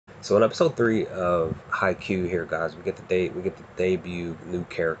So in episode 3 of Haikyuu here, guys, we get the debut new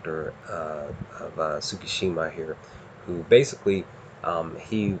character of Tsukishima here, who basically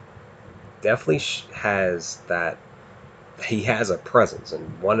he definitely has that he has a presence,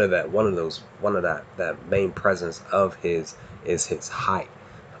 and one of that main presence of his is his height.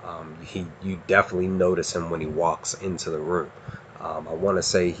 You definitely notice him when he walks into the room. I want to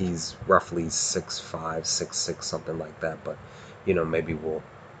say he's roughly 6'5", 6'6", something like that, but maybe we'll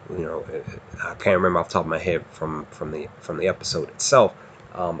I can't remember off the top of my head from the episode itself.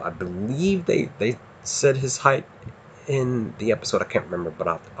 I believe they said his height in the episode. I can't remember, but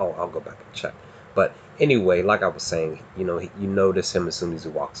I'll go back and check. But anyway, like I was saying, you notice him as soon as he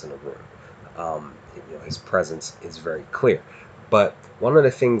walks in the room. His presence is very clear. But one of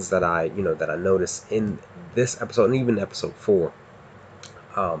the things that I noticed in this episode, and even episode 4,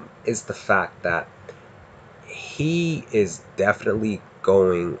 is the fact that he is definitely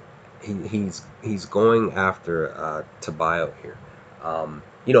going. He's going after Tobio here.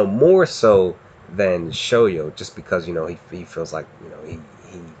 More so than Shoyo, just because he feels like he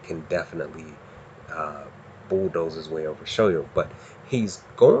can definitely uh, bulldoze his way over Shoyo, but he's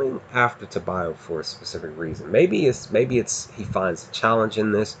going after Tobio for a specific reason. Maybe it's he finds a challenge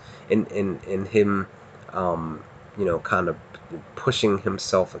in this, in him, kind of pushing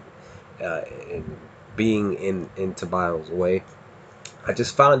himself, and being in Tobio's way. I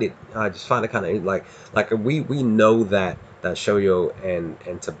just found it kind of like we know that Shoyo and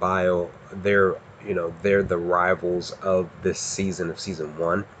Tobio, they're the rivals of this season of season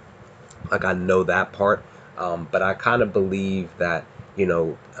 1. Like, I know that part, but I kind of believe that you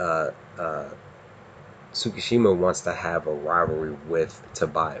know Tsukishima wants to have a rivalry with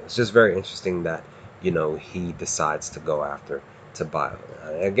Tobio. It's just very interesting that he decides to go after Tobio.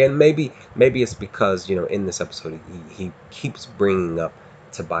 Again, maybe it's because in this episode he keeps bringing up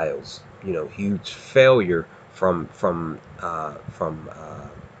Tobio's huge failure from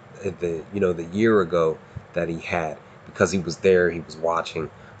the year ago that he had, because he was there, he was watching,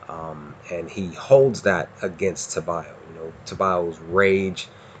 and he holds that against Tobio. Tobio's rage,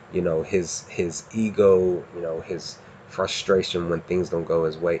 his ego, his frustration when things don't go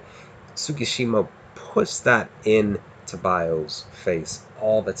his way. Tsukishima puts that in Tobio's face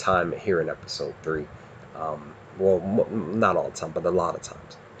all the time here in episode 3. Well, not all the time, but a lot of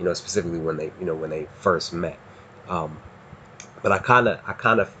times. Specifically when they first met. Um, but I kind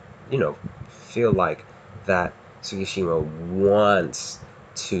of feel like that Tsukishima wants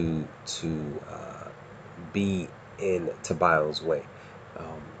to be in Tobio's way.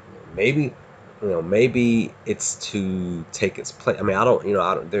 Um, maybe it's to take its place. I mean, I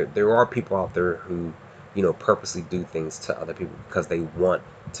don't. There are people out there who purposely do things to other people because they want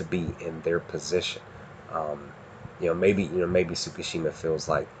to be in their position. Um, maybe Tsukishima feels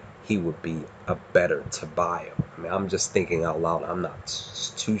like he would be a better Tobio. I mean, I'm just thinking out loud. I'm not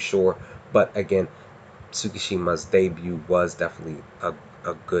too sure, but again, Tsukishima's debut was definitely a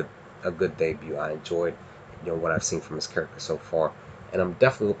good a good debut. I enjoyed what I've seen from his character so far, and I'm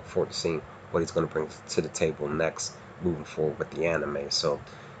definitely looking forward to seeing what he's going to bring to the table next, moving forward with the anime. So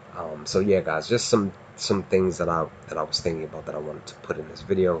yeah, guys, just some things that I was thinking about that I wanted to put in this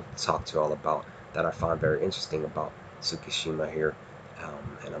video, talk to you all about, that I find very interesting about Tsukishima here.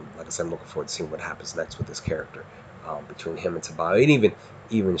 And like I said, I'm looking forward to seeing what happens next with this character, between him and Tobio, and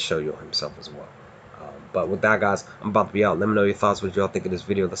even Shoyo himself as well. But with that, guys, I'm about to be out. Let me know your thoughts. What y'all think of this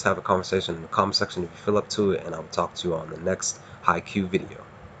video? Let's have a conversation in the comment section if you feel up to it, and I will talk to you on the next Haikyuu video.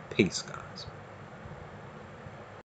 Peace, guys.